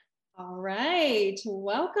All right.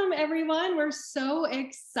 Welcome, everyone. We're so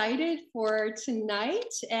excited for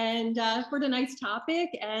tonight and for tonight's topic.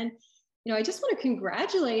 And, I just want to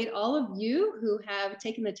congratulate all of you who have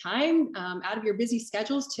taken the time out of your busy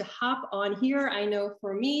schedules to hop on here. I know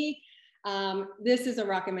for me, this is a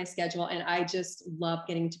rock in my schedule, and I just love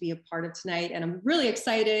getting to be a part of tonight. And I'm really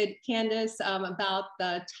excited, Candace, about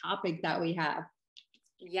the topic that we have.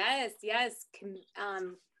 Yes.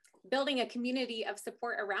 Building a community of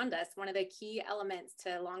support around us, one of the key elements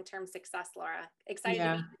to long-term success, Laura. Excited to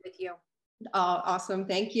be here with you. Oh, awesome.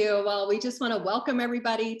 Thank you. Well, we just want to welcome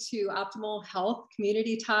everybody to Optimal Health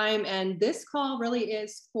Community Time. And this call really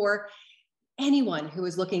is for anyone who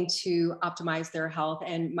is looking to optimize their health.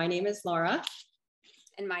 And my name is Laura.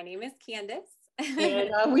 And my name is Candace.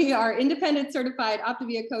 And we are independent certified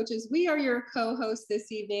Optavia coaches. We are your co-hosts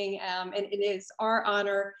this evening. And it is our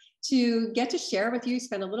honor to get to share with you,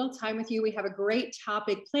 spend a little time with you. We have a great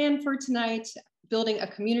topic planned for tonight, building a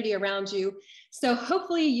community around you. So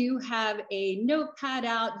hopefully you have a notepad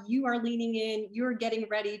out, you are leaning in, you're getting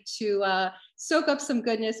ready to soak up some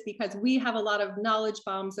goodness, because we have a lot of knowledge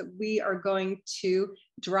bombs that we are going to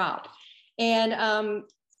drop. And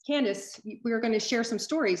Candace, we're going to share some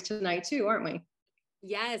stories tonight too, aren't we?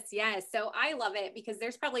 Yes. So I love it because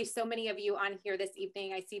there's probably so many of you on here this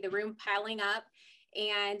evening. I see the room piling up.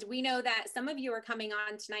 And we know that some of you are coming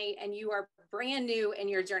on tonight and you are brand new in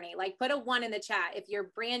your journey. Like, put a 1 in the chat if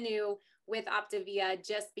you're brand new with Optavia,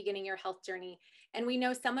 just beginning your health journey. And we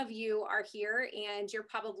know some of you are here and you're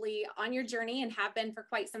probably on your journey and have been for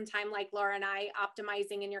quite some time, like Laura and I,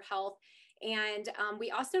 optimizing in your health. And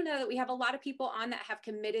we also know that we have a lot of people on that have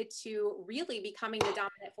committed to really becoming the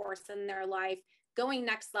dominant force in their life, going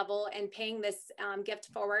next level and paying this gift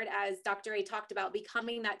forward, as Dr. A talked about,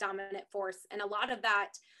 becoming that dominant force. And a lot of that,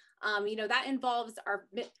 that involves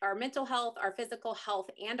our mental health, our physical health,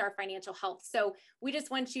 and our financial health. So we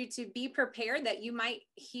just want you to be prepared that you might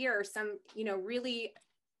hear some, really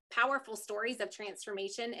powerful stories of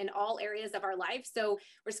transformation in all areas of our life. So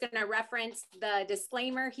we're just going to reference the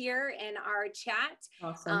disclaimer here in our chat.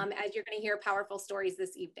 Awesome. As you're going to hear powerful stories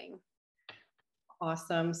this evening.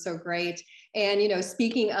 Awesome. So great. And,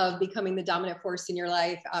 speaking of becoming the dominant force in your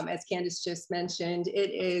life, as Candace just mentioned,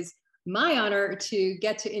 it is my honor to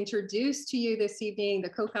get to introduce to you this evening the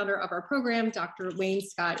co-founder of our program, Dr. Wayne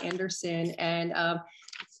Scott Anderson. And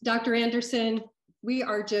Dr. Anderson, we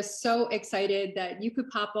are just so excited that you could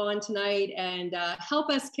pop on tonight and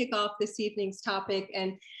help us kick off this evening's topic.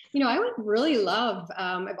 And I would really love,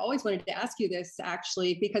 I've always wanted to ask you this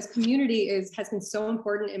actually, because community has been so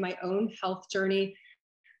important in my own health journey.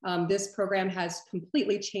 This program has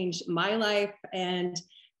completely changed my life. And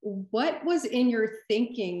what was in your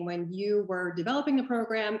thinking when you were developing the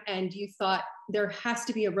program and you thought there has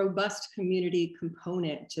to be a robust community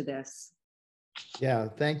component to this? Yeah,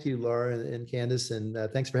 thank you, Laura and Candace, and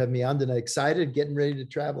thanks for having me on tonight. Excited, getting ready to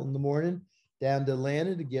travel in the morning down to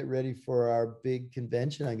Atlanta to get ready for our big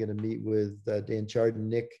convention. I'm going to meet with Dan Chard and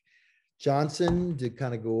Nick Johnson to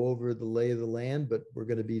kind of go over the lay of the land, but we're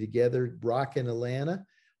going to be together rocking Atlanta.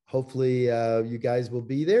 Hopefully you guys will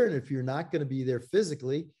be there. And if you're not going to be there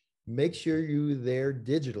physically, make sure you're there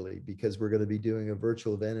digitally, because we're going to be doing a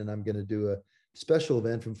virtual event, and I'm going to do a special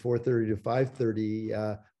event from 4:30 to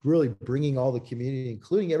 5:30, really bringing all the community,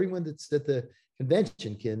 including everyone that's at the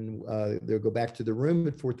convention, they'll go back to the room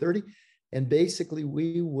at 4:30. And basically,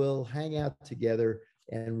 we will hang out together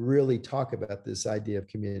and really talk about this idea of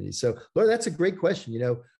community. So, Laura, that's a great question.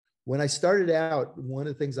 When I started out, one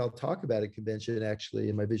of the things I'll talk about at convention, actually,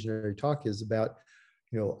 in my visionary talk, is about,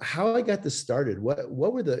 how I got this started. What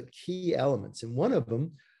were the key elements? And one of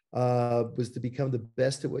them was to become the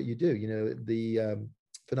best at what you do. The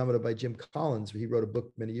phenomena by Jim Collins. He wrote a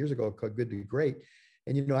book many years ago called Good to Great.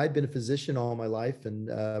 And, I'd been a physician all my life and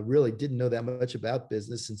really didn't know that much about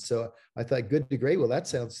business. And so I thought, good to great. Well, that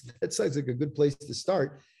sounds like a good place to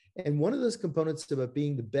start. And one of those components about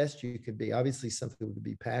being the best you can be, obviously something to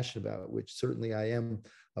be passionate about, which certainly I am,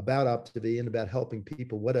 about Optavia and about helping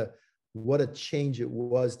people. What a change it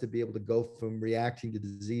was to be able to go from reacting to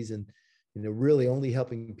disease and, really only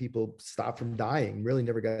helping people stop from dying, really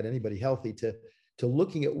never got anybody healthy, to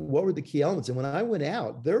looking at what were the key elements. And when I went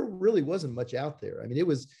out, there really wasn't much out there. I mean, it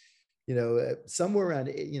was, somewhere around,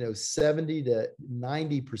 70 to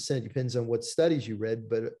 90%, depends on what studies you read,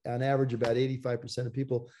 but on average, about 85% of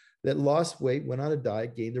people that lost weight, went on a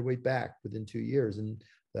diet, gained their weight back within 2 years. And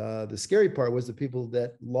the scary part was the people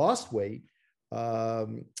that lost weight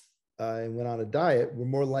and went on a diet were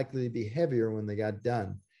more likely to be heavier when they got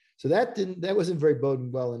done. So that wasn't very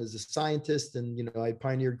boding well. And as a scientist, and I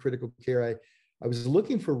pioneered critical care, I was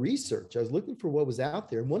looking for research. I was looking for what was out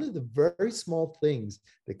there. And one of the very small things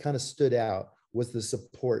that kind of stood out was the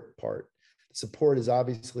support part. Support is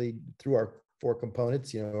obviously through our 4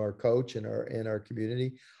 components, our coach and our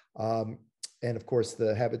community. And of course,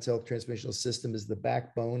 the Habits Health Transformational System is the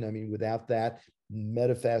backbone. I mean, without that,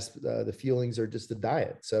 Medifast, the fuelings are just a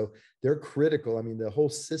diet. So they're critical. I mean, the whole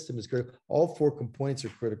system is critical. All 4 components are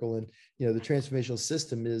critical. And, the transformational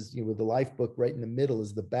system is, with the life book right in the middle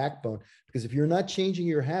is the backbone, because if you're not changing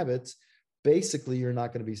your habits, basically you're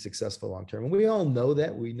not going to be successful long-term. And we all know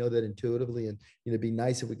that. We know that intuitively. And, it'd be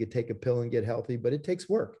nice if we could take a pill and get healthy, but it takes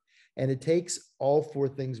work. And it takes all 4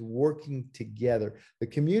 things working together. The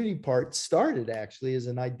community part started actually as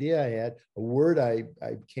an idea I had, a word I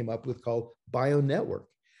came up with called bionetwork.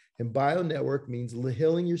 And bionetwork means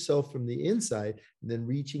healing yourself from the inside and then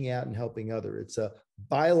reaching out and helping others. It's a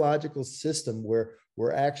biological system where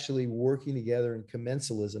we're actually working together in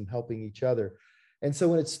commensalism, helping each other. And so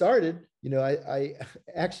when it started, I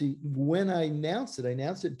actually, when I announced it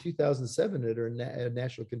in 2007 at a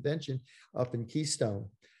national convention up in Keystone.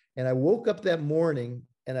 And I woke up that morning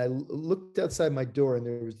and I looked outside my door and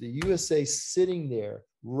there was the USA sitting there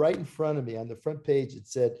right in front of me. On the front page, it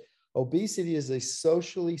said, obesity is a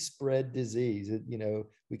socially spread disease.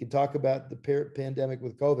 We can talk about the pandemic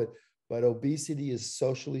with COVID, but obesity is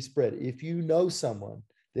socially spread. If you know someone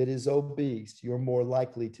that is obese, you're more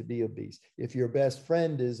likely to be obese. If your best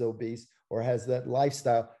friend is obese or has that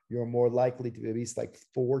lifestyle, you're more likely to be obese like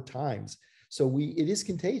 4 times. So it is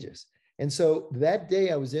contagious. And so that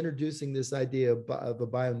day I was introducing this idea of a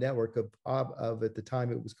bionetwork of at the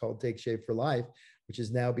time it was called Take Shape for Life, which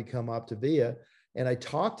has now become Optavia. And I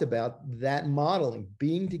talked about that modeling,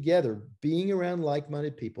 being together, being around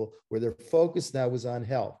like-minded people where their focus now was on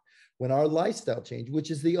health. When our lifestyle changed,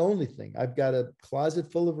 which is the only thing, I've got a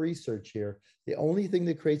closet full of research here. The only thing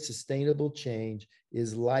that creates sustainable change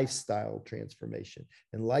is lifestyle transformation.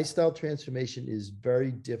 And lifestyle transformation is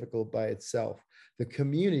very difficult by itself. The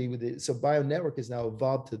community, so bionetwork has now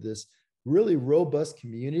evolved to this really robust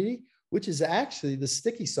community, which is actually the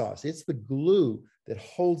sticky sauce. It's the glue that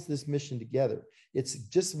holds this mission together. It's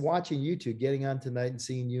just watching you two, getting on tonight and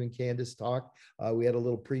seeing you and Candace talk. We had a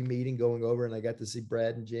little pre-meeting going over and I got to see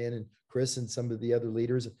Brad and Jan and Chris and some of the other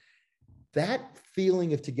leaders. That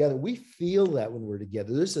feeling of together, we feel that when we're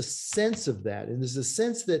together. There's a sense of that. And there's a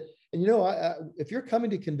sense that, and if you're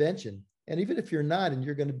coming to convention, and even if you're not, and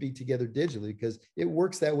you're going to be together digitally, because it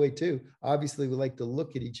works that way too. Obviously, we like to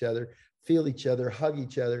look at each other, feel each other, hug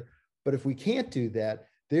each other. But if we can't do that,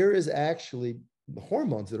 there is actually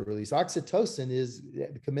hormones that are released. Oxytocin is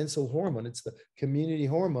the commensal hormone. It's the community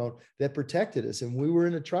hormone that protected us. And we were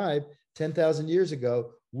in a tribe 10,000 years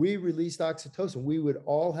ago. We released oxytocin. We would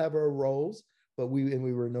all have our roles, but we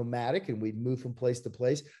were nomadic and we'd move from place to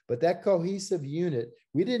place. But that cohesive unit,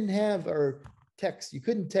 we didn't have our text. You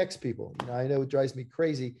couldn't text people. I know it drives me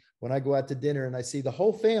crazy when I go out to dinner and I see the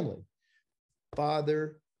whole family,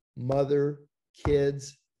 father, mother,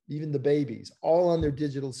 kids, even the babies, all on their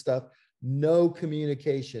digital stuff, no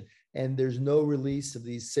communication. And there's no release of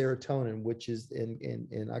these serotonin, which is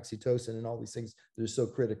in oxytocin and all these things that are so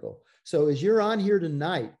critical. So as you're on here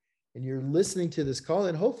tonight and you're listening to this call,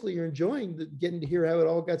 and hopefully you're enjoying getting to hear how it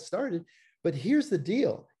all got started. But here's the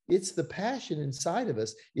deal. It's the passion inside of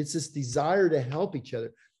us. It's this desire to help each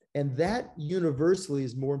other. And that universally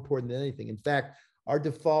is more important than anything. In fact, our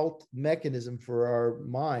default mechanism for our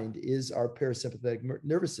mind is our parasympathetic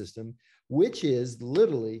nervous system, which is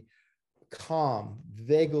literally calm,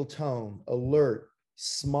 vagal tone, alert,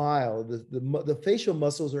 smile. The facial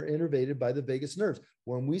muscles are innervated by the vagus nerves.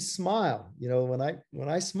 When we smile, when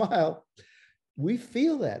I smile, we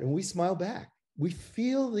feel that and we smile back. We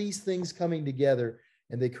feel these things coming together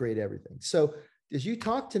and they create everything. So as you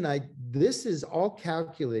talk tonight, this is all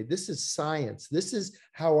calculated. This is science. This is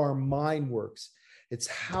how our mind works. It's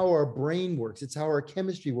how our brain works. It's how our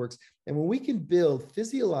chemistry works. And when we can build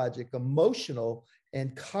physiologic, emotional,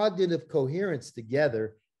 and cognitive coherence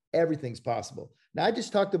together, everything's possible. Now, I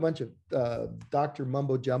just talked a bunch of Dr.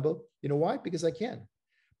 Mumbo Jumbo. You know why? Because I can.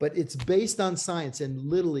 But it's based on science and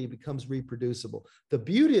literally becomes reproducible. The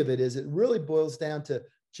beauty of it is it really boils down to,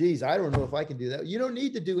 geez, I don't know if I can do that. You don't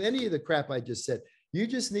need to do any of the crap I just said. You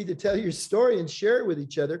just need to tell your story and share it with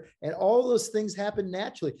each other. And all those things happen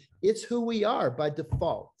naturally. It's who we are by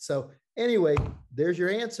default. So anyway, there's your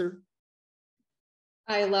answer.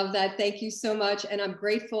 I love that. Thank you so much. And I'm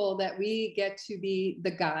grateful that we get to be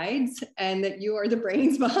the guides and that you are the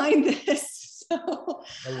brains behind this. So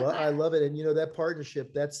I love it. And, that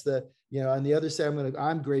partnership, that's on the other side,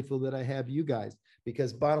 I'm grateful that I have you guys,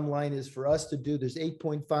 because bottom line is for us to do, there's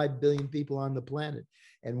 8.5 billion people on the planet.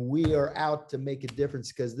 and we are out to make a difference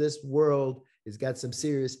because this world has got some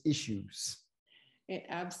serious issues. It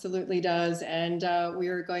absolutely does. And we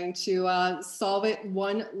are going to solve it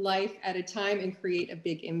one life at a time and create a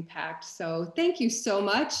big impact. So thank you so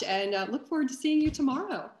much, and look forward to seeing you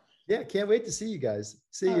tomorrow. Yeah, can't wait to see you guys.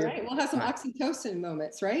 See you. All right, we'll have some oxytocin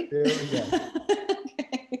moments, right? There we go.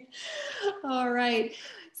 Okay. All right.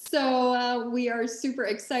 So we are super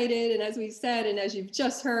excited. And as we said, and as you've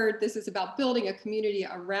just heard, this is about building a community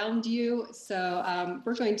around you. So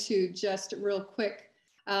we're going to just real quick,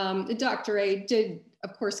 Dr. A did,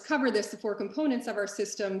 of course, cover this, the 4 components of our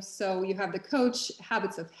system. So you have the coach,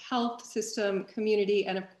 habits of health system, community,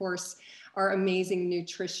 and of course, our amazing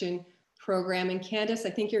nutrition program. And Candace, I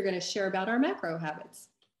think you're going to share about our macro habits.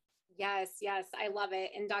 Yes, I love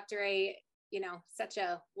it. And Dr. A, such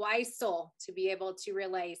a wise soul to be able to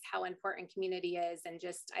realize how important community is. And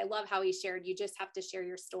just, I love how he shared, you just have to share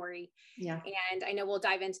your story. Yeah. And I know we'll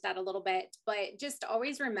dive into that a little bit, but just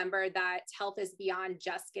always remember that health is beyond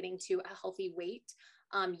just getting to a healthy weight.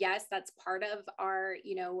 Yes, that's part of our,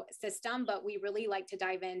 system, but we really like to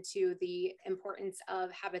dive into the importance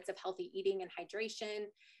of habits of healthy eating and hydration,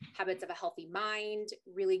 habits of a healthy mind,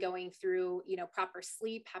 really going through, proper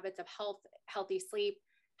sleep, habits of healthy sleep,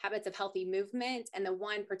 habits of healthy movement. And the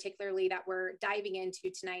one particularly that we're diving into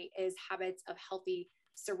tonight is habits of healthy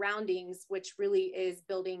surroundings, which really is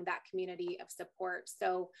building that community of support.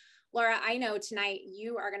 So Laura, I know tonight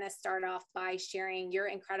you are going to start off by sharing your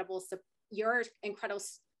incredible,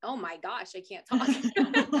 oh my gosh, I can't talk.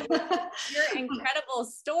 Your incredible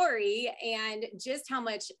story and just how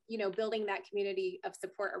much, building that community of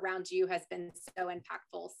support around you has been so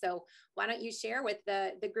impactful. So why don't you share with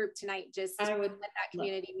the group tonight just what that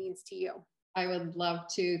community means to you? I would love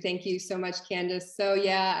to. Thank you so much, Candace. So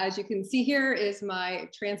yeah, as you can see here is my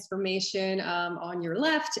transformation on your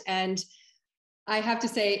left. And I have to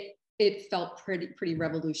say, it felt pretty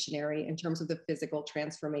revolutionary in terms of the physical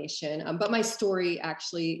transformation. But my story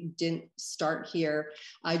actually didn't start here.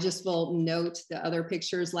 I just will note the other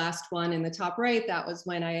pictures, last one in the top right, that was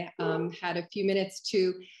when I had a few minutes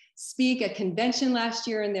to speak at convention last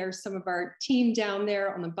year, and there's some of our team down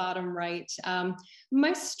there on the bottom right.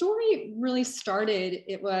 My story really started,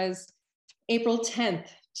 it was April 10th,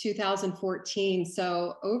 2014.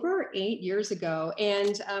 So over 8 years ago.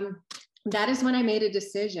 And that is when I made a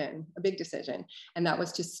decision, a big decision, and that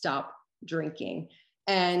was to stop drinking.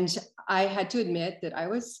 And I had to admit that I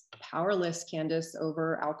was powerless, Candace,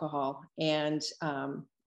 over alcohol. And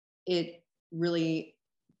it really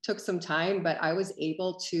took some time, but I was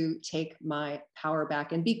able to take my power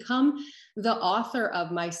back and become the author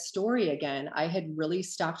of my story again. I had really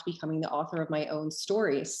stopped becoming the author of my own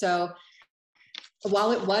story. So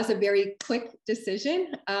while it was a very quick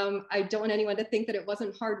decision, I don't want anyone to think that it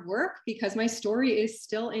wasn't hard work, because my story is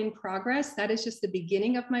still in progress. That is just the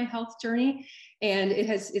beginning of my health journey. And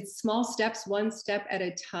it's small steps, one step at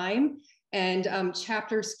a time, and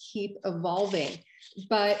chapters keep evolving.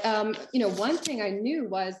 But, one thing I knew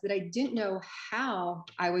was that I didn't know how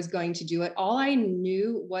I was going to do it. All I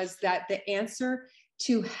knew was that the answer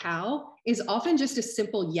to how is often just a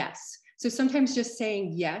simple yes. So sometimes just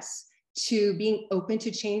saying yes to being open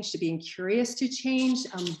to change, to being curious to change,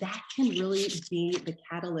 that can really be the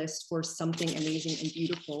catalyst for something amazing and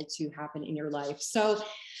beautiful to happen in your life. So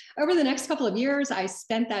over the next couple of years, I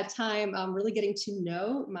spent that time really getting to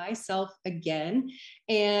know myself again,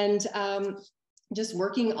 and just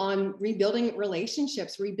working on rebuilding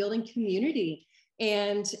relationships, rebuilding community.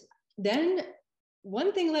 And then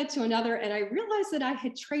one thing led to another, and I realized that I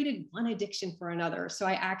had traded one addiction for another. So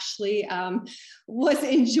I actually was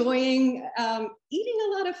enjoying eating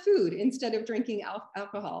a lot of food instead of drinking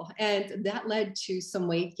alcohol. And that led to some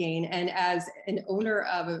weight gain. And as an owner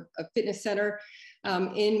of a fitness center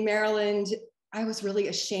in Maryland, I was really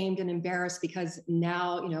ashamed and embarrassed, because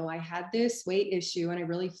now, I had this weight issue and I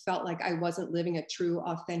really felt like I wasn't living a true,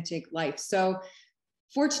 authentic life. So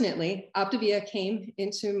fortunately, Optavia came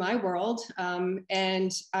into my world,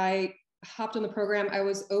 and I hopped on the program. I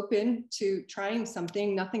was open to trying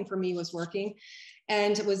something. Nothing for me was working,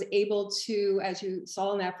 and was able to, as you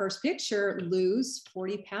saw in that first picture, lose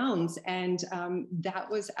 40 pounds. And that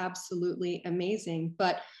was absolutely amazing.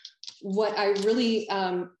 But what I really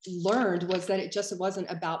learned was that it just wasn't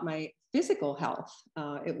about my physical health.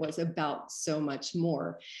 It was about so much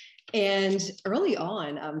more. And early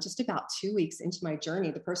on, just about 2 weeks into my journey,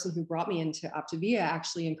 the person who brought me into Optavia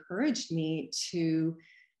actually encouraged me to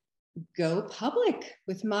go public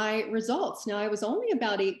with my results. Now, I was only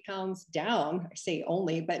about 8 pounds down. I say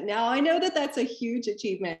only, but now I know that that's a huge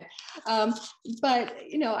achievement. But,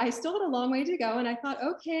 I still had a long way to go. And I thought,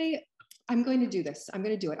 okay, I'm going to do this. I'm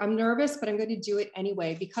going to do it. I'm nervous, but I'm going to do it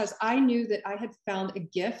anyway, because I knew that I had found a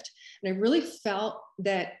gift, and I really felt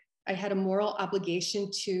that I had a moral obligation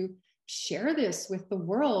to share this with the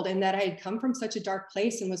world, and that I had come from such a dark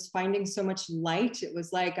place and was finding so much light. It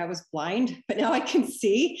was like I was blind, but now I can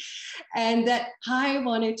see, and that I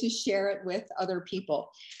wanted to share it with other people.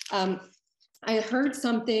 I heard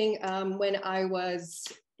something when I was,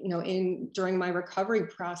 during my recovery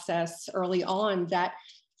process early on, that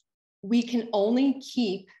we can only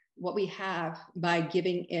keep what we have by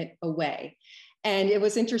giving it away. And it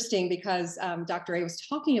was interesting because Dr. A was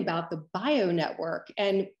talking about the bio network,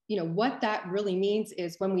 and what that really means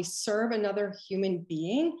is when we serve another human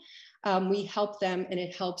being, we help them, and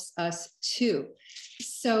it helps us too.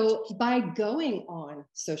 So by going on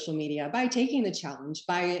social media, by taking the challenge,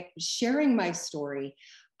 by sharing my story,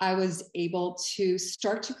 I was able to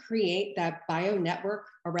start to create that bio network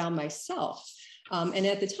around myself. And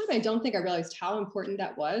at the time, I don't think I realized how important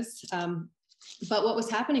that was. But what was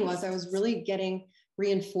happening was I was really getting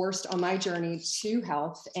reinforced on my journey to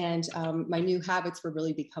health, and my new habits were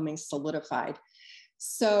really becoming solidified.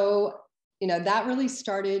 So, that really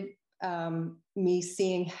started me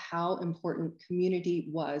seeing how important community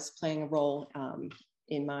was playing a role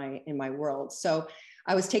in my world. So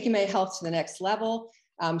I was taking my health to the next level.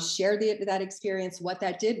 Shared that experience. What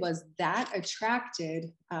that did was that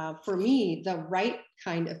attracted, for me, the right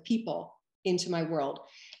kind of people into my world.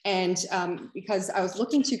 And because I was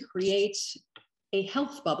looking to create a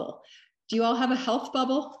health bubble. Do you all have a health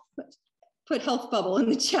bubble? Put health bubble in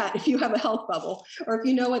the chat if you have a health bubble, or if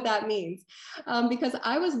you know what that means. Because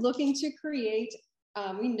I was looking to create,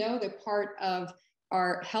 we know that part of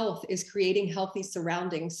our health is creating healthy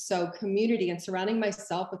surroundings. So community and surrounding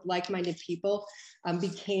myself with like-minded people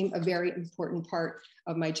became a very important part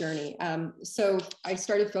of my journey. So I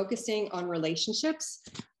started focusing on relationships.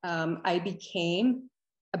 I became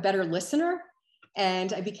a better listener,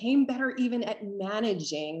 and I became better even at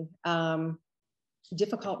managing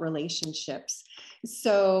difficult relationships.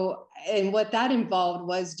 So, and what that involved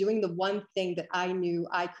was doing the one thing that I knew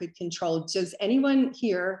I could control. Does anyone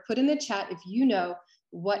here put in the chat if you know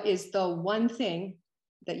what is the one thing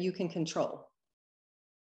that you can control?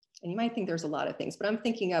 And you might think there's a lot of things, but I'm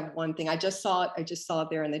thinking of one thing. I just saw it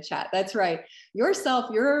there in the chat. That's right.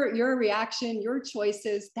 Yourself, your reaction, your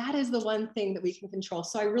choices, that is the one thing that we can control.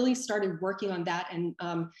 So I really started working on that. And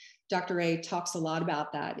Dr. A talks a lot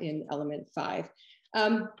about that in Element 5.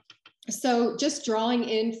 So just drawing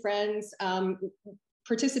in friends,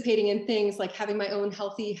 participating in things like having my own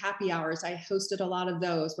healthy happy hours. I hosted a lot of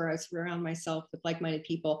those where I surround myself with like-minded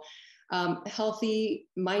people. Healthy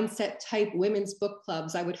mindset type women's book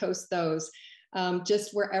clubs, I would host those.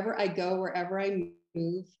 Just wherever I go, wherever I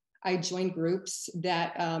move, I join groups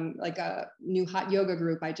that, like a new hot yoga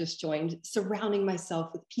group I just joined, surrounding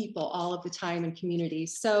myself with people all of the time in community.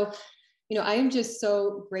 So, I am just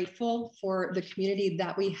so grateful for the community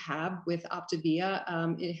that we have with Optavia.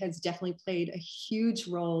 It has definitely played a huge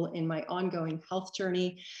role in my ongoing health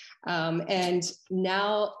journey. And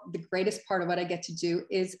now the greatest part of what I get to do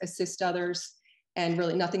is assist others. And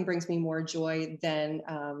really nothing brings me more joy than,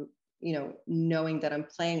 knowing that I'm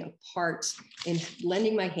playing a part in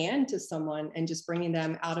lending my hand to someone and just bringing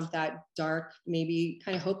them out of that dark, maybe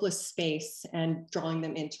kind of hopeless space and drawing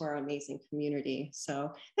them into our amazing community.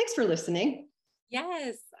 So thanks for listening.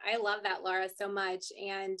 Yes, I love that, Laura, so much.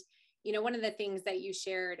 And, one of the things that you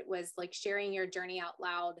shared was like sharing your journey out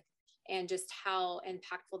loud, and just how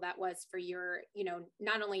impactful that was for your,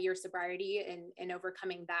 not only your sobriety and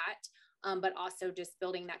overcoming that, but also just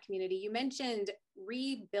building that community. You mentioned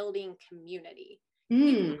rebuilding community. Can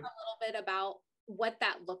you talk a little bit about what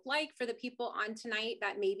that looked like for the people on tonight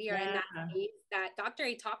that maybe are in that space? That Dr.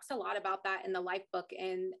 A talks a lot about that in the life book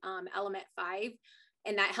in Element 5.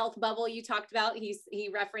 And that health bubble you talked about, he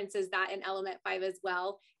references that in Element 5 as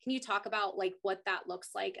well. Can you talk about like what that looks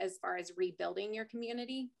like as far as rebuilding your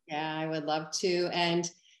community? Yeah, I would love to. And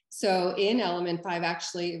so in Element 5,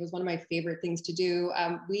 actually, it was one of my favorite things to do.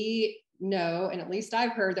 We know, and at least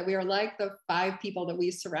I've heard, that we are like the 5 people that we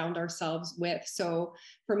surround ourselves with. So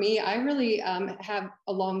for me, I really have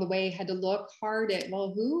along the way had to look hard at,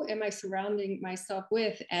 well, who am I surrounding myself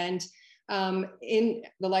with? And in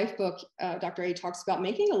the life book, Dr. A talks about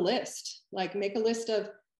making a list, like make a list of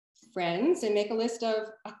friends and make a list of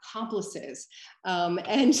accomplices.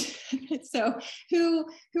 And so who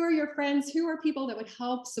are your friends? Who are people that would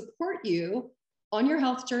help support you on your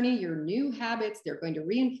health journey, your new habits? They're going to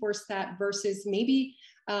reinforce that, versus maybe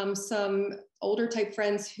some older type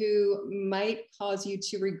friends who might cause you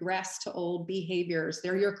to regress to old behaviors.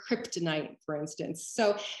 They're your kryptonite, for instance.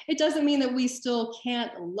 So it doesn't mean that we still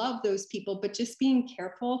can't love those people, but just being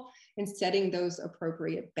careful and setting those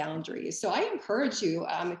appropriate boundaries. So I encourage you,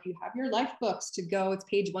 if you have your life books, to go, it's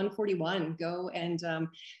page 141, go and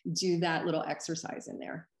do that little exercise in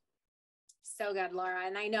there. So good, Laura.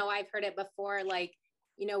 And I know I've heard it before, like,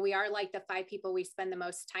 you know, we are like the 5 people we spend the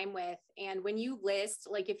most time with. And when you list,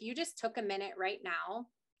 like, if you just took a minute right now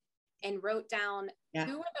and wrote down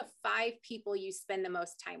who are the 5 people you spend the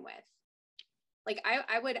most time with, like,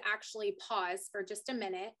 I would actually pause for just a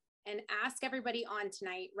minute and ask everybody on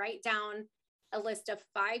tonight, write down a list of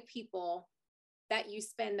 5 people that you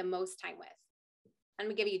spend the most time with. I'm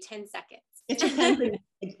gonna give you 10 seconds. Get your pen,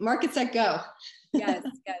 mark it, set, go. Yes,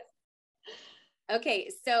 yes.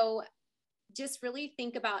 Okay, so just really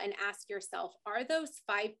think about and ask yourself, are those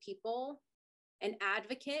 5 people an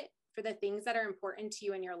advocate for the things that are important to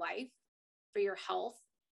you in your life, for your health,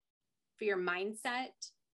 for your mindset,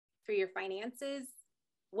 for your finances,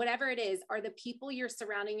 whatever it is? Are the people you're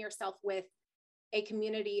surrounding yourself with a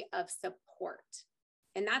community of support?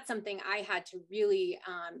 And that's something I had to really,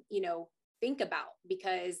 you know, think about,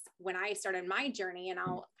 because when I started my journey, and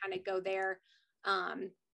I'll kind of go there,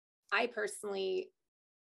 I personally,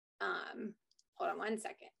 hold on one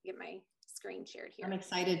second, get my screen shared here. I'm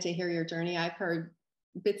excited to hear your journey. I've heard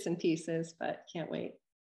bits and pieces, but can't wait.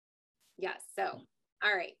 Yes. So,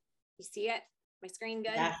 all right. You see it? My screen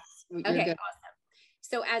good? Yes. Okay, good. Awesome.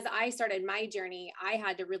 So as I started my journey, I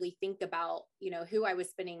had to really think about, you know, who I was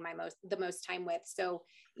spending the most time with. So,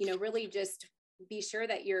 you know, really just be sure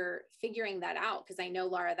that you're figuring that out, because I know,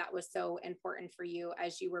 Laura, that was so important for you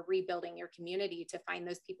as you were rebuilding your community, to find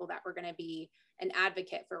those people that were going to be an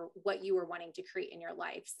advocate for what you were wanting to create in your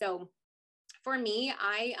life. So for me,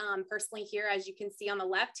 I personally here, as you can see on the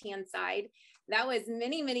left-hand side, that was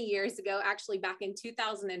many, many years ago, actually back in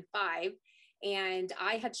 2005. And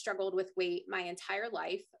I had struggled with weight my entire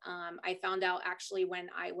life. I found out actually when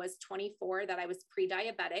I was 24 that I was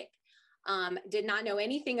pre-diabetic. Did not know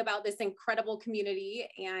anything about this incredible community.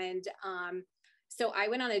 And so I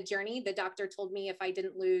went on a journey. The doctor told me if I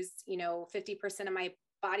didn't lose, you know, 50% of my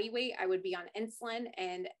body weight, I would be on insulin,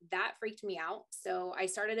 and that freaked me out. So I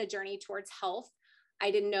started a journey towards health.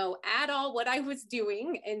 I didn't know at all what I was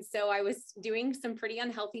doing. And so I was doing some pretty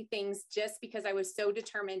unhealthy things just because I was so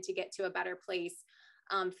determined to get to a better place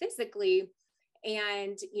physically.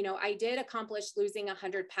 And, you know, I did accomplish losing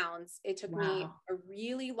 100 pounds. It took me a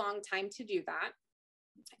really long time to do that.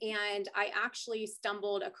 And I actually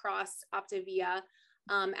stumbled across Optavia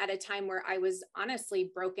at a time where I was honestly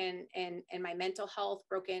broken in my mental health,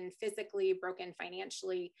 broken physically, broken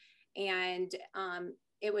financially. And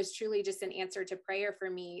it was truly just an answer to prayer for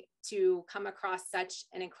me to come across such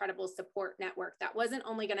an incredible support network that wasn't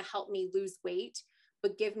only going to help me lose weight,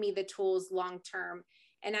 but give me the tools long-term.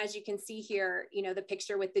 And as you can see here, you know, the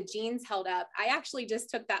picture with the jeans held up, I actually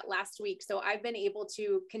just took that last week. So I've been able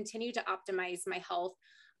to continue to optimize my health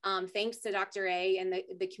thanks to Dr. A and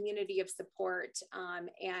the community of support.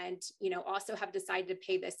 And, you know, also have decided to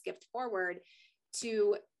pay this gift forward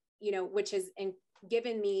to, you know, which has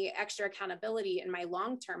given me extra accountability in my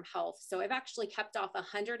long-term health. So I've actually kept off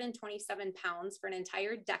 127 pounds for an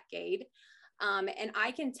entire decade. And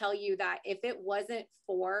I can tell you that if it wasn't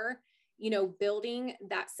for, you know, building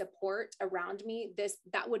that support around me,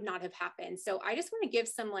 that would not have happened. So I just want to give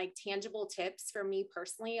some like tangible tips for me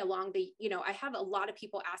personally along the, you know, I have a lot of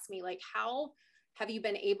people ask me like, how have you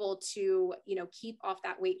been able to, you know, keep off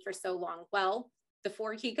that weight for so long? Well, the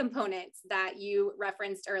 4 key components that you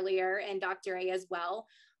referenced earlier, and Dr. A as well,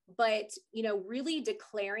 but, you know, really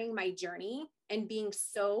declaring my journey and being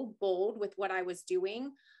so bold with what I was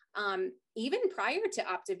doing. Even prior to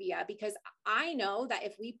Optavia, because I know that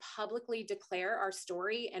if we publicly declare our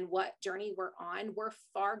story and what journey we're on, we're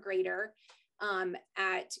far greater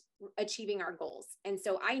at achieving our goals. And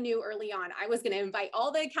so I knew early on I was going to invite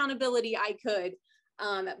all the accountability I could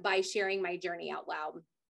by sharing my journey out loud.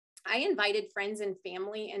 I invited friends and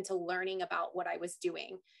family into learning about what I was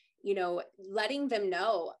doing, you know, letting them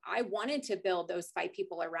know I wanted to build those 5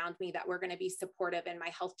 people around me that were going to be supportive in my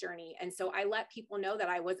health journey. And so I let people know that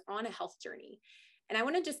I was on a health journey. And I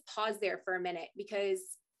want to just pause there for a minute, because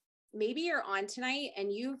maybe you're on tonight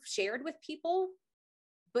and you've shared with people,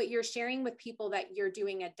 but you're sharing with people that you're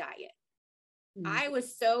doing a diet. I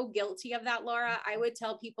was so guilty of that, Laura. I would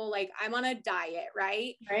tell people like, I'm on a diet,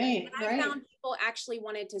 right? Right. And I found people actually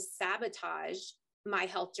wanted to sabotage my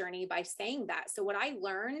health journey by saying that. So what I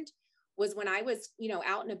learned was when I was, you know,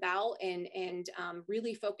 out and about and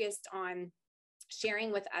really focused on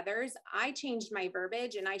sharing with others, I changed my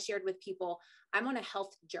verbiage and I shared with people, I'm on a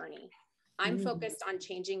health journey. I'm focused on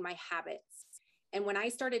changing my habits. And when I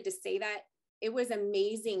started to say that, it was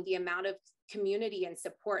amazing the amount of community and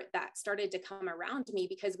support that started to come around me,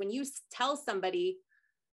 because when you tell somebody,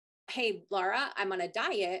 hey, Laura, I'm on a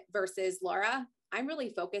diet, versus Laura, I'm really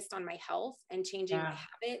focused on my health and changing my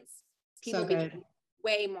habits, people become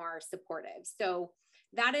way more supportive. So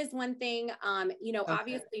that is one thing, you know,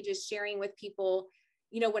 obviously just sharing with people,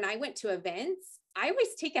 you know, when I went to events, I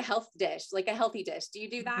always take a health dish, like a healthy dish. Do you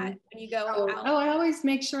do that when you go out? Oh, I always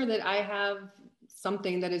make sure that I have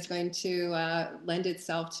something that is going to lend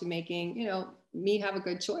itself to making, you know, me have a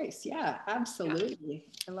good choice. Yeah, absolutely.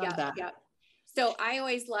 I love that. Yeah. So I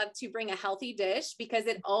always love to bring a healthy dish because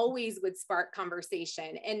it always would spark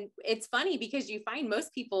conversation. And it's funny because you find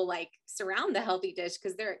most people like surround the healthy dish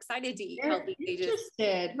because they're excited to eat healthy.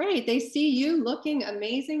 Interested, right? They see you looking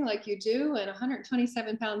amazing like you do and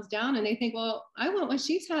 127 pounds down, and they think, well, I want what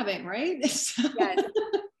she's having, right? So.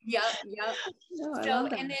 Yes. Yep. No, So,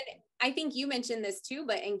 and then I think you mentioned this too,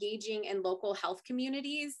 but engaging in local health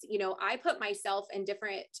communities, you know, I put myself in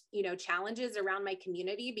different, you know, challenges around my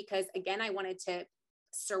community because again, I wanted to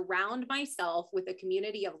surround myself with a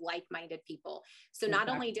community of like-minded people. So not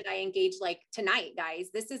only did I engage like tonight, guys,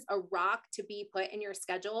 this is a rock to be put in your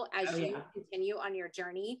schedule as you continue on your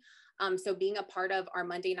journey. So being a part of our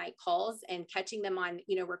Monday night calls and catching them on,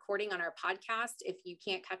 you know, recording on our podcast, if you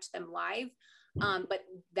can't catch them live. But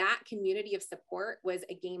that community of support was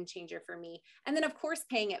a game changer for me. And then of course,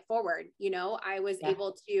 paying it forward, you know, I was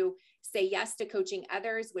able to say yes to coaching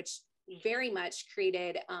others, which very much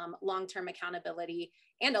created long-term accountability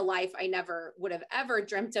and a life I never would have ever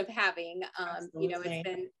dreamt of having. You know, it's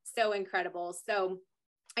been so incredible. So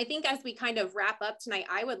I think as we kind of wrap up tonight,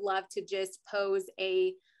 I would love to just pose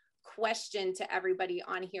a question to everybody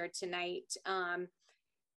on here tonight.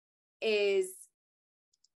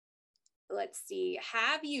 Let's see,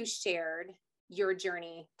 have you shared your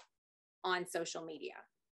journey on social media?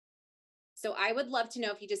 So I would love to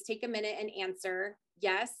know if you just take a minute and answer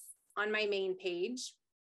yes on my main page,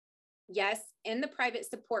 yes in the private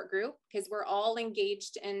support group, because we're all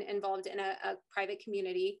engaged and involved in a private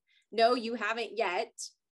community. No, you haven't yet,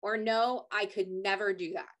 or no, I could never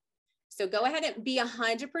do that. So go ahead and be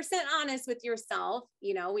 100% honest with yourself.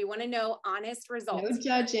 You know, we want to know honest results. No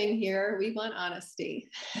judging here. We want honesty.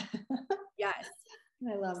 Yes.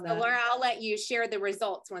 I love that. So Laura, I'll let you share the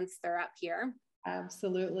results once they're up here.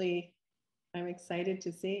 Absolutely. I'm excited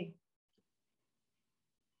to see.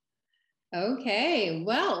 Okay,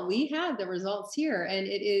 well, we have the results here, and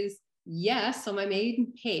it is yes on my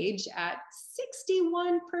main page at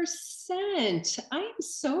 61%. I am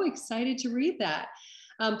so excited to read that.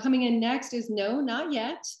 Coming in next is no, not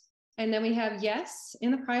yet. And then we have yes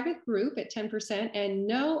in the private group at 10%, and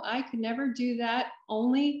no, I could never do that,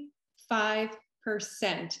 only 5%.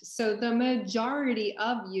 So the majority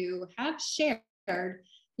of you have shared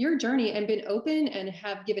your journey and been open and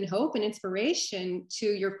have given hope and inspiration to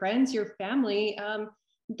your friends, your family,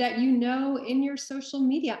 that you know in your social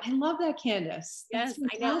media. I love that, Candace. Yes,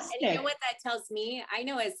 I know. And you know what that tells me? I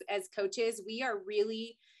know as coaches, we are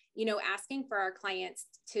really, you know, asking for our clients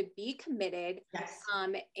to be committed,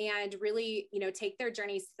 and really, you know, take their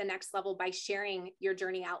journeys to the next level by sharing your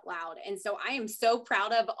journey out loud. And so I am so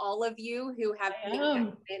proud of all of you who have made that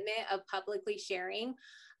commitment of publicly sharing.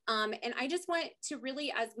 And I just want to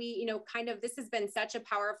really, as we, you know, kind of, this has been such a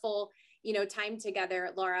powerful, you know, time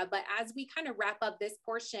together, Laura, but as we kind of wrap up this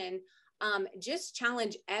portion, just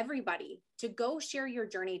challenge everybody to go share your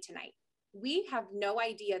journey tonight. We have no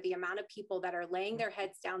idea the amount of people that are laying their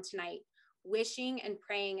heads down tonight, wishing and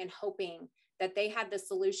praying and hoping that they had the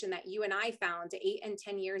solution that you and I found 8 and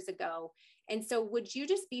 10 years ago. And so would you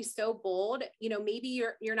just be so bold? You know, maybe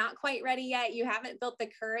you're not quite ready yet. You haven't built the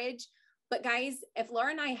courage. But guys, if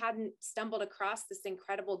Laura and I hadn't stumbled across this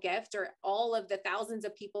incredible gift, or all of the thousands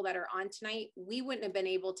of people that are on tonight, we wouldn't have been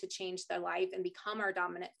able to change their life and become our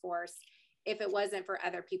dominant force if it wasn't for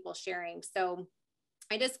other people sharing. So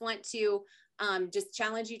I just want to just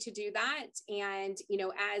challenge you to do that. And, you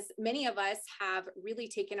know, as many of us have really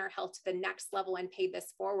taken our health to the next level and paid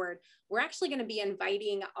this forward, we're actually going to be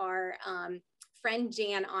inviting our friend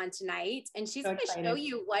Jan on tonight, and she's going to show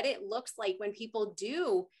you what it looks like when people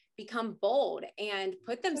do become bold and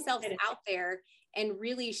put themselves out there and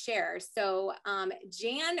really share. So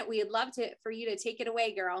Jan, we'd love for you to take it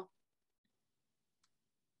away, girl.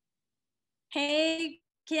 Hey,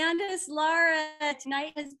 Candace, Laura,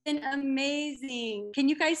 tonight has been amazing. Can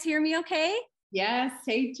you guys hear me okay? Yes.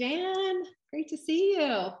 Hey, Jan. Great to see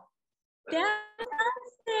you.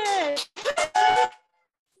 Fantastic.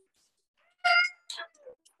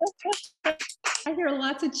 I hear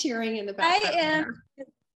lots of cheering in the background.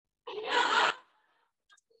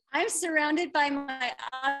 I'm surrounded by my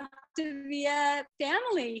Optavia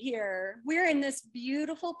family here. We're in this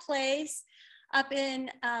beautiful place up in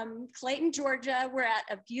Clayton, Georgia. We're at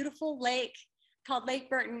a beautiful lake called Lake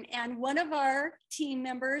Burton, and one of our team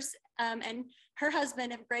members and her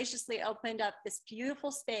husband have graciously opened up this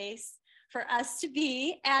beautiful space for us to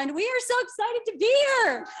be, and we are so excited to be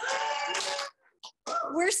here.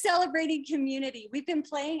 We're celebrating community. We've been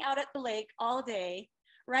playing out at the lake all day.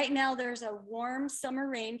 Right now, there's a warm summer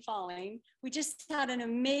rain falling. We just had an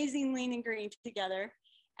amazing lean and green together,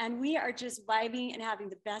 and we are just vibing and having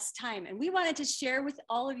the best time. And we wanted to share with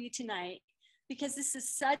all of you tonight, because this is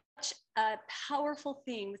such a powerful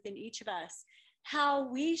thing within each of us, how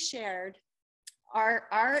we shared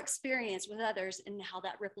our experience with others and how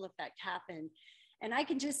that ripple effect happened. And I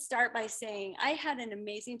can just start by saying I had an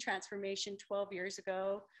amazing transformation 12 years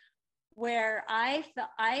ago where I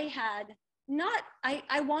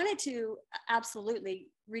wanted to absolutely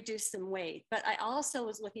reduce some weight, but I also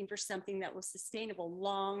was looking for something that was sustainable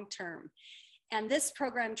long-term. And this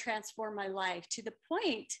program transformed my life to the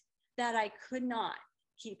point that I could not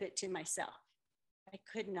keep it to myself. I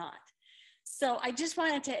could not. So I just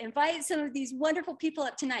wanted to invite some of these wonderful people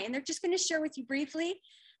up tonight, and they're just going to share with you briefly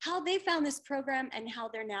how they found this program and how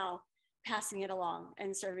they're now passing it along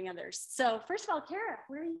and serving others. So first of all, Kara,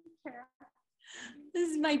 where are you, Kara? This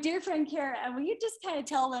is my dear friend, Kara. And will you just kind of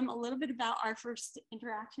tell them a little bit about our first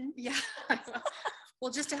interaction? Yeah.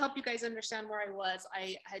 Well, just to help you guys understand where I was,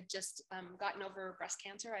 I had just gotten over breast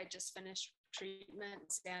cancer. I just finished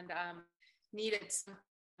treatments and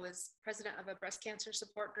was president of a breast cancer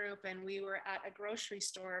support group, and we were at a grocery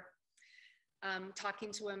store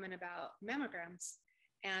talking to women about mammograms.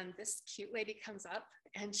 And this cute lady comes up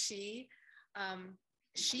and she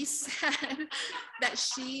said that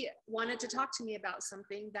she wanted to talk to me about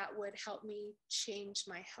something that would help me change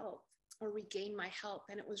my health or regain my health.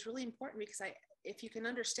 And it was really important because if you can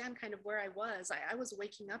understand kind of where I was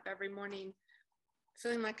waking up every morning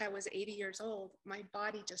feeling like I was 80 years old. My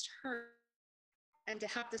body just hurt. And to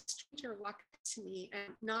have this stranger walk to me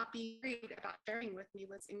and not be worried about sharing with me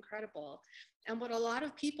was incredible. And what a lot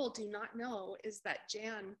of people do not know is that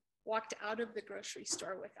Jan walked out of the grocery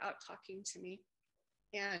store without talking to me.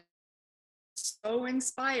 And so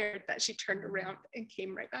inspired that she turned around and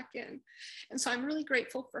came right back in. And so I'm really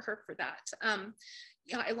grateful for her for that.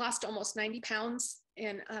 I lost almost 90 pounds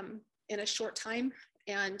in a short time.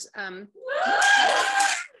 And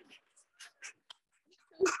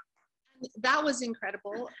that was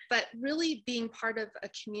incredible, but really being part of a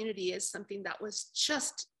community is something that was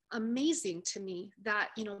just amazing to me, that,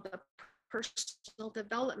 the personal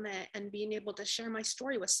development and being able to share my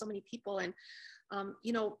story with so many people. And,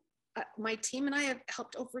 my team and I have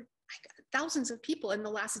helped over thousands of people in the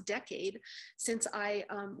last decade since I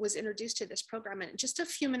was introduced to this program. And just a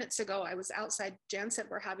few minutes ago, I was outside. Jan said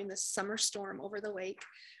we're having this summer storm over the lake.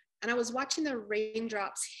 And I was watching the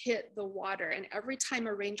raindrops hit the water, and every time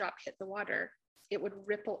a raindrop hit the water, it would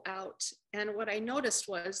ripple out. And what I noticed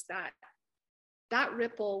was that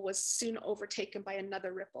ripple was soon overtaken by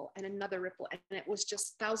another ripple and another ripple, and it was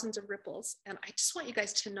just thousands of ripples. And I just want you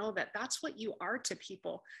guys to know that that's what you are to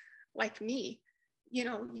people like me.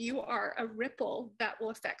 You are a ripple that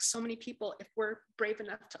will affect so many people if we're brave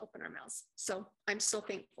enough to open our mouths. So I'm so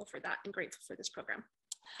thankful for that and grateful for this program.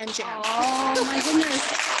 And Jan. Oh my goodness.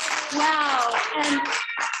 Wow.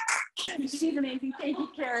 And she's amazing. Thank you,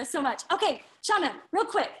 Kara, so much. Okay, Shauna, real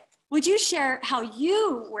quick, would you share how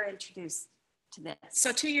you were introduced to this?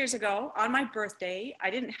 So 2 years ago, on my birthday, I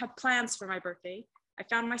didn't have plans for my birthday. I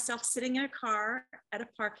found myself sitting in a car at a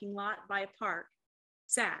parking lot by a park,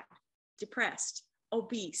 sad, depressed,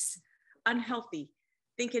 obese, unhealthy,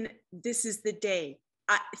 thinking this is the day.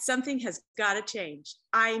 Something has got to change.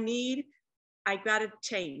 I got to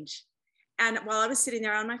change. And while I was sitting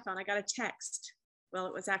there on my phone, I got a text. Well,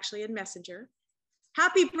 it was actually in Messenger.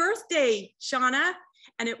 Happy birthday, Shauna.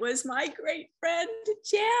 And it was my great friend,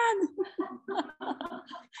 Jan.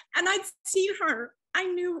 And I'd seen her. I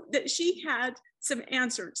knew that she had some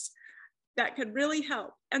answers that could really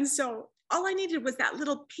help. And so all I needed was that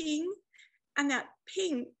little ping. And that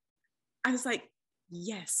ping, I was like,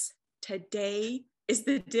 yes, today is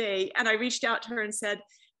the day. And I reached out to her and said,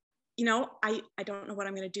 I don't know what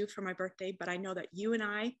I'm going to do for my birthday, but I know that you and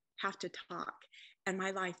I have to talk. And my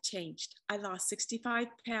life changed. I lost 65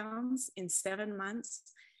 pounds in 7 months.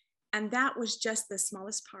 And that was just the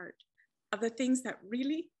smallest part of the things that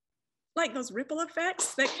really, like those ripple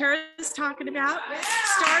effects that Kara's talking about,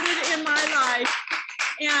 started in my life.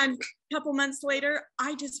 And a couple months later,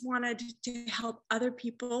 I just wanted to help other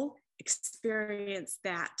people experience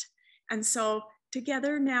that. And so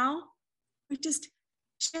together now, we just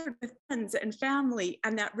shared with friends and family,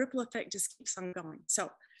 and that ripple effect just keeps on going.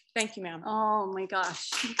 So thank you, ma'am. Oh my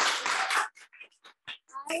gosh.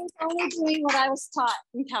 I was only doing what I was taught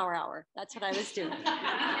in Power Hour. That's what I was doing.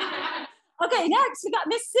 Okay, next we got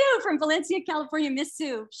Miss Sue from Valencia, California. Miss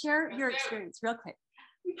Sue, share your experience real quick.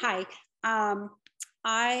 Hi,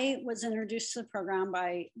 I was introduced to the program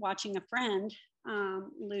by watching a friend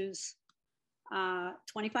lose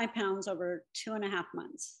 25 pounds over 2.5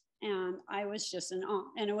 months. And I was just in awe.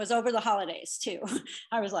 And it was over the holidays too.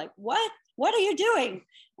 I was like, what are you doing?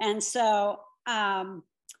 And so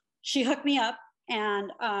she hooked me up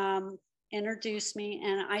and introduced me,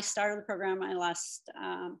 and I started the program. I lost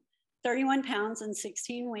 31 pounds in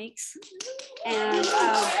 16 weeks. And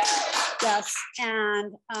yes,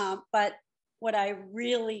 and but what I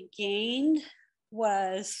really gained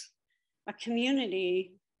was a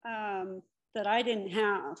community that I didn't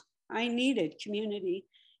have. I needed community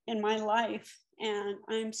in my life, and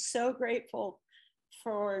I'm so grateful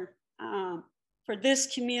for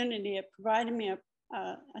this community. It provided me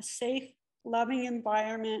a safe, loving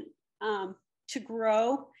environment to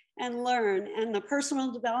grow and learn, and the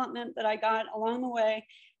personal development that I got along the way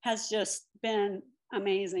has just been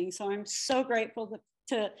amazing. So I'm so grateful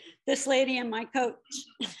to this lady and my coach.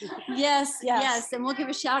 Yes, yes, and we'll give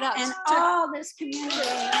a shout out And to all this community.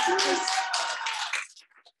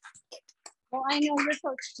 Well, I know your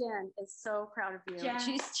coach Jen is so proud of you. Jen.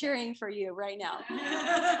 She's cheering for you right now.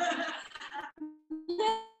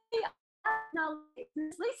 Now,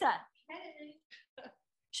 Miss Lisa. Hey.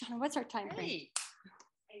 Shauna, what's our time frame?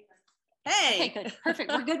 Hey. Okay, good,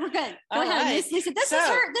 perfect. We're good. Go All ahead, right. Miss Lisa. This is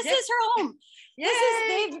her home.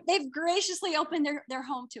 They've graciously opened their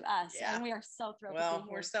home to us, Yeah. and we are so thrilled. Well, to be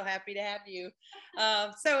we're here. so happy to have you.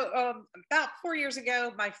 About 4 years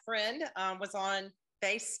ago, my friend was on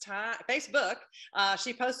Facebook.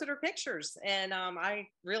 She posted her pictures, and I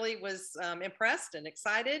really was impressed and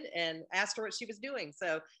excited, and asked her what she was doing.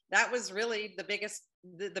 So that was really the biggest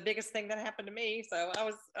thing that happened to me. So I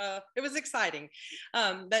was it was exciting.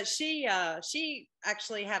 But she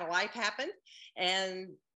actually had a life happen, and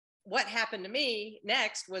what happened to me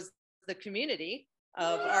next was the community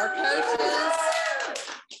of our coaches.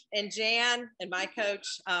 And Jan and my coach,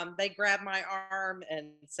 they grabbed my arm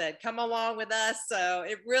and said, come along with us. So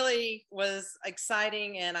it really was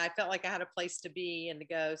exciting, and I felt like I had a place to be and to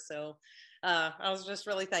go. So I was just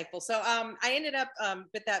really thankful. So I ended up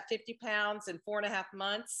with that 50 pounds in 4.5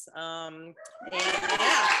 months. And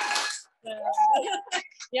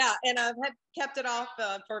yeah, and I've kept it off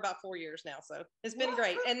for about 4 years now. So it's been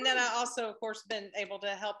great. And then I also, of course, been able to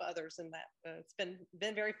help others in that. It's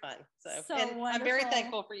been very fun. So and wonderful. I'm very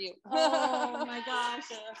thankful for you. Oh my gosh.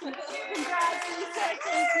 Congrats, Lisa.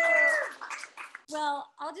 Thank you. Well,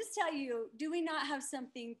 I'll just tell you, do we not have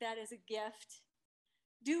something that is a gift?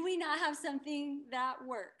 Do we not have something that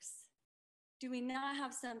works? Do we not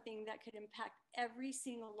have something that could impact every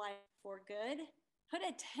single life for good? Put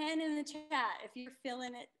a 10 in the chat if you're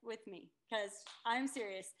feeling it with me, because I'm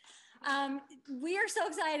serious. We are so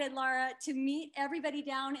excited, Laura, to meet everybody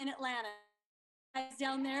down in Atlanta.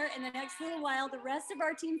 Down there in the next little while, the rest of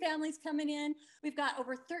our team family's coming in. We've got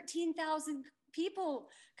over 13,000 people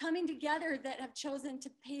coming together that have chosen to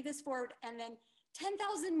pay this forward, and then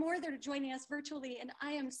 10,000 more that are joining us virtually. And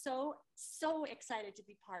I am so excited to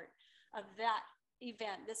be part of that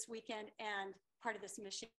event this weekend and part of this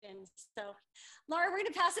mission. So Laura, we're going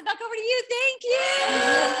to pass it back over to you. Thank you.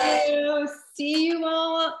 Thank you. See you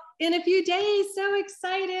all in a few days. So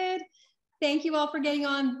excited. Thank you all for getting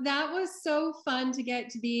on. That was so fun to get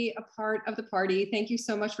to be a part of the party. Thank you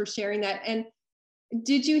so much for sharing that. And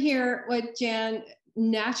did you hear what Jan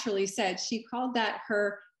naturally said? She called that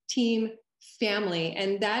her team family.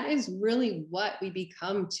 And that is really what we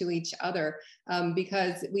become to each other,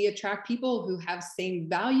 because we attract people who have same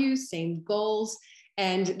values, same goals.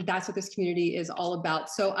 And that's what this community is all about.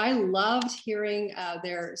 So I loved hearing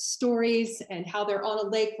their stories and how they're on a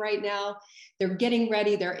lake right now. They're getting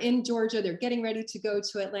ready. They're in Georgia. They're getting ready to go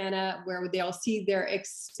to Atlanta, where they'll see their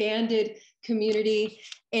expanded community.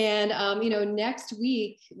 And, next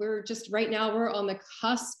week, we're on the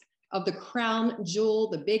cusp of the Crown Jewel,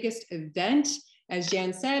 the biggest event. As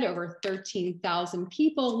Jan said, over 13,000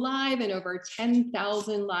 people live and over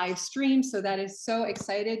 10,000 live streams. So that is so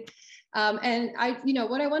excited. And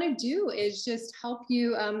what I want to do is just help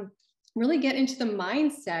you really get into the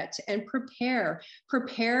mindset and prepare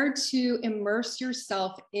to immerse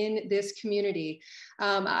yourself in this community.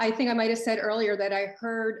 I think I might have said earlier that I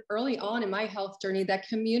heard early on in my health journey that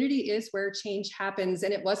community is where change happens.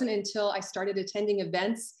 And it wasn't until I started attending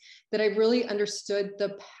events that I really understood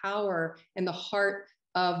the power and the heart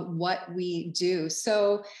of what we do.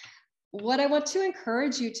 So what I want to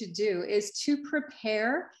encourage you to do is to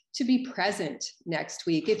prepare to be present next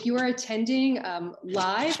week. If you are attending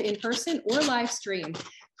live in person or live stream,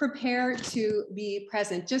 prepare to be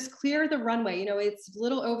present. Just clear the runway. You know, it's a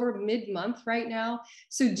little over mid-month right now.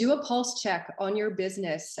 So do a pulse check on your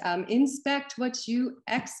business. Inspect what you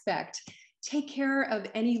expect. Take care of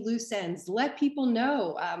any loose ends. Let people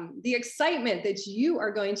know the excitement that you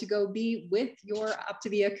are going to go be with your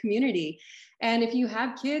Optavia community. And if you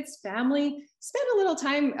have kids, family, spend a little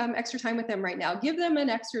time, extra time with them right now. Give them an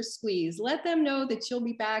extra squeeze. Let them know that you'll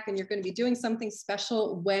be back and you're going to be doing something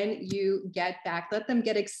special when you get back. Let them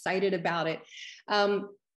get excited about it.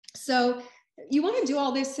 So you want to do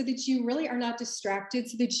all this so that you really are not distracted,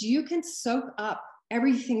 so that you can soak up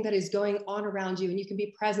everything that is going on around you, and you can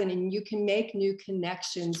be present and you can make new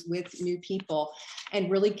connections with new people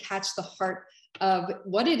and really catch the heart of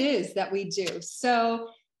what it is that we do. So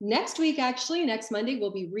next week, actually, next Monday, we'll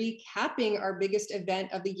be recapping our biggest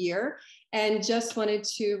event of the year. And just wanted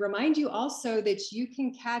to remind you also that you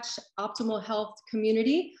can catch Optimal Health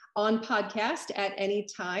Community on podcast at any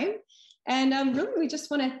time. And really, we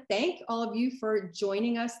just want to thank all of you for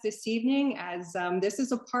joining us this evening, as this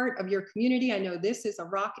is a part of your community. I know this is a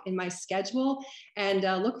rock in my schedule, and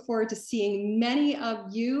look forward to seeing many of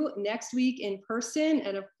you next week in person.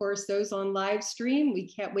 And of course, those on live stream, we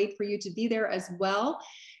can't wait for you to be there as well.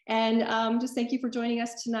 And just thank you for joining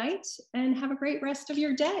us tonight, and have a great rest of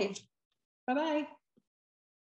your day. Bye-bye.